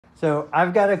So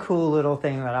I've got a cool little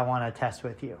thing that I want to test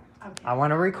with you. Okay. I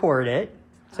want to record it.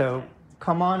 So Okay.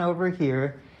 come on over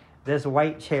here, this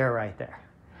white chair right there.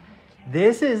 Okay.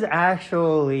 This is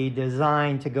actually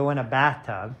designed to go in a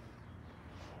bathtub.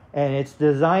 And it's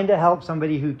designed to help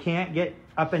somebody who can't get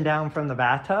up and down from the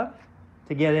bathtub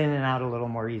to get in and out a little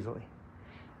more easily.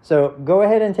 So go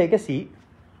ahead and take a seat.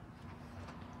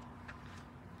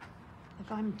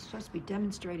 If I'm supposed to be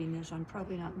demonstrating this, I'm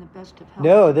probably not in the best of health.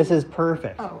 No, this is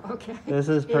perfect. Oh, okay. This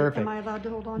is perfect. Am I allowed to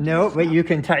hold on to No, this? but you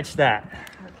can touch that.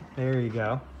 Okay. There you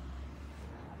go.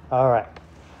 All right.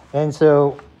 And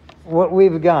so what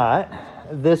we've got,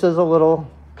 this is a little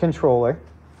controller.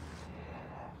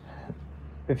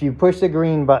 If you push the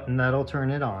green button, that'll turn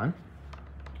it on.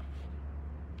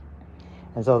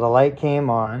 And so the light came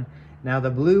on. Now the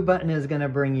blue button is going to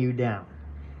bring you down.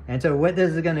 And so what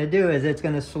this is going to do is it's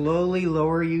going to slowly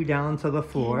lower you down to the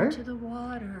floor. Into the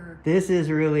water. This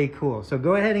is really cool. So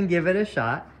go ahead and give it a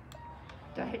shot.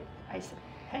 I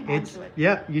hang on to it.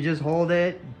 Yep, you just hold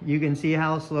it. You can see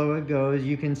how slow it goes.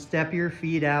 You can step your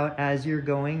feet out as you're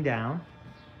going down.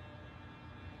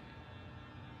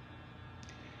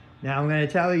 Now I'm going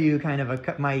to tell you kind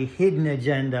of my hidden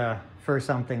agenda for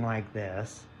something like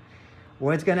this.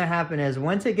 What's going to happen is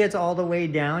once it gets all the way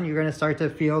down, you're going to start to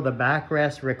feel the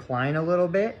backrest recline a little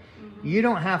bit. Mm-hmm. You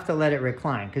don't have to let it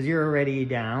recline because you're already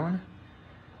down.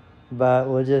 But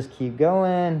we'll just keep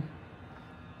going.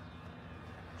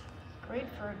 Great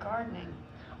for gardening.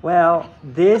 Well,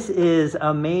 this is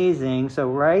amazing. So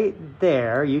right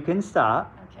there, you can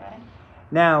stop. Okay.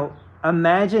 Now,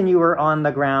 imagine you were on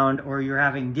the ground or you're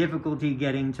having difficulty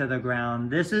getting to the ground.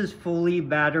 This is fully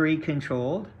battery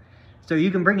controlled, so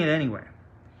you can bring it anywhere.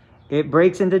 It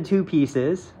breaks into two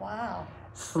pieces. Wow.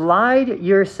 Slide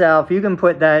yourself, you can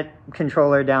put that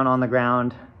controller down on the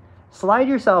ground. Slide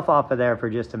yourself off of there for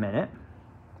just a minute,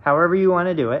 however you want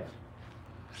to do it.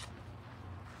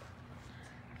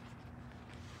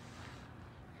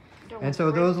 And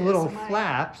so those little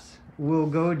flaps will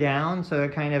go down, so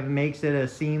it kind of makes it a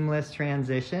seamless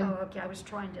transition. Oh, okay. I was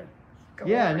trying to go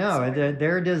Yeah, over no, it, so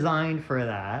they're designed for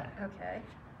that. Okay.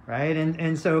 Right?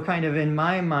 And so kind of in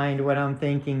my mind, what I'm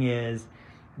thinking is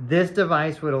this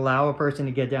device would allow a person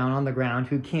to get down on the ground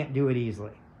who can't do it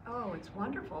easily. Oh, it's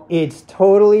wonderful. It's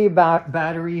totally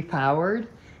battery powered.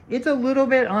 It's a little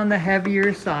bit on the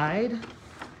heavier side,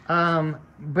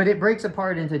 but it breaks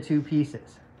apart into two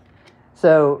pieces.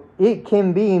 So it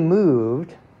can be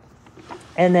moved.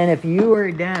 And then if you are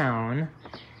down,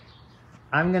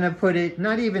 I'm going to put it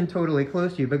not even totally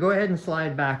close to you, but go ahead and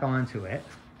slide back onto it.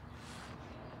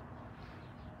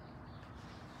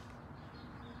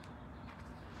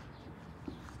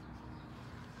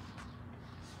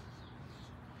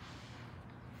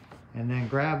 And then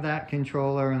grab that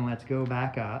controller and let's go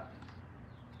back up.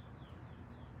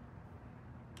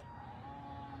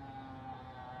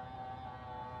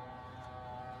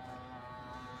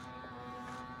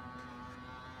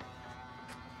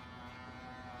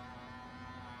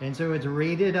 And so it's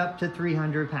rated up to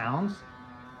 300 pounds.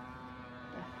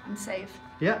 I'm safe.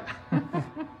 Yep.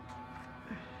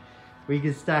 We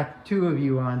could stack two of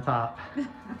you on top.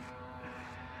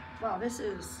 Wow, this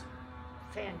is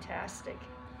fantastic.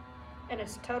 And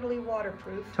it's totally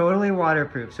waterproof. Totally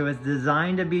waterproof. So it's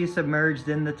designed to be submerged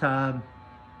in the tub.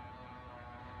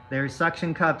 There's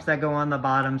suction cups that go on the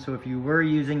bottom. So if you were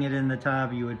using it in the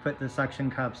tub, you would put the suction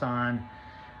cups on.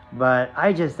 But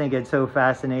I just think it's so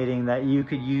fascinating that you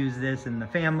could use this in the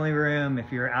family room. If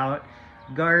you're out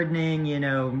gardening, you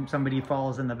know, somebody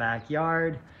falls in the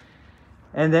backyard.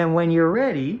 And then when you're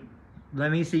ready,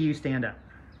 let me see you stand up.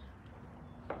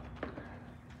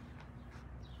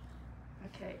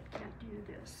 Okay, can't do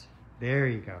this. There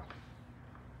you go.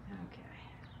 Okay.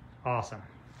 Awesome.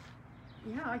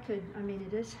 Yeah, I could, I mean,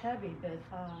 it is heavy, but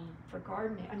for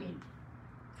gardening, I mean,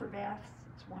 for baths,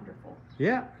 it's wonderful.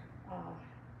 Yeah. Uh,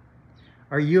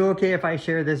 Are you okay if I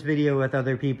share this video with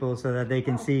other people so that they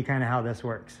can see kind of how this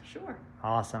works? Sure.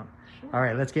 Awesome. Sure. All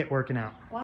right, let's get working out.